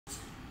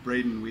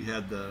Braden, we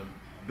had the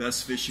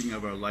best fishing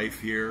of our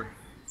life here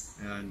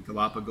in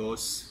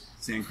Galapagos,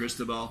 San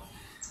Cristobal.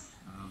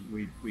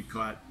 We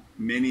caught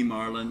many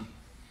marlin,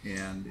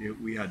 and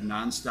we had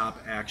nonstop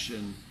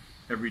action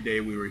every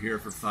day. We were here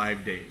for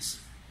 5 days,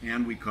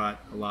 and we caught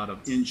a lot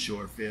of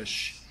inshore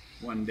fish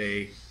one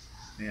day,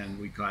 and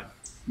we caught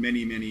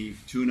many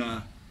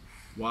tuna,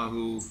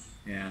 wahoo,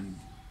 and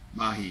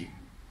mahi.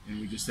 And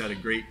we just had a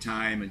great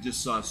time and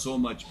just saw so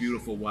much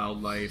beautiful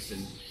wildlife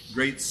and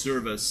great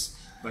service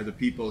by the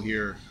people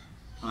here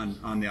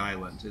on the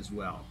island as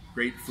well.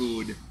 Great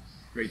food,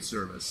 great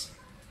service.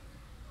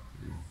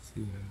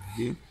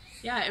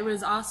 Yeah, it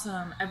was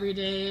awesome. Every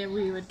day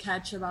we would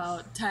catch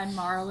about 10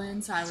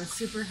 marlin, so I was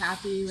super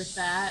happy with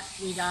that.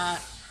 We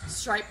got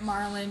striped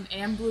marlin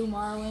and blue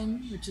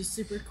marlin, which is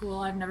super cool.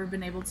 I've never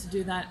been able to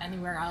do that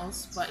anywhere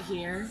else but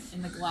here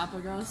in the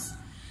Galapagos.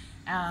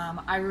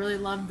 I really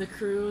loved the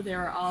crew. They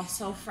were all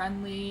so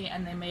friendly,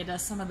 and they made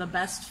us some of the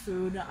best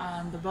food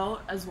on the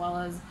boat, as well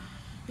as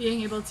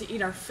being able to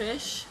eat our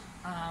fish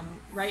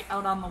right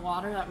out on the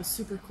water. That was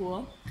super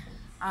cool.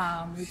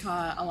 We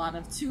caught a lot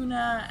of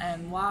tuna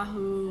and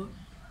wahoo,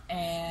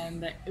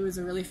 and it was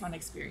a really fun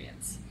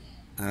experience.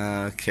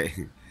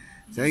 Okay.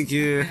 Thank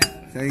you.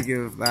 Thank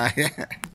you. Bye.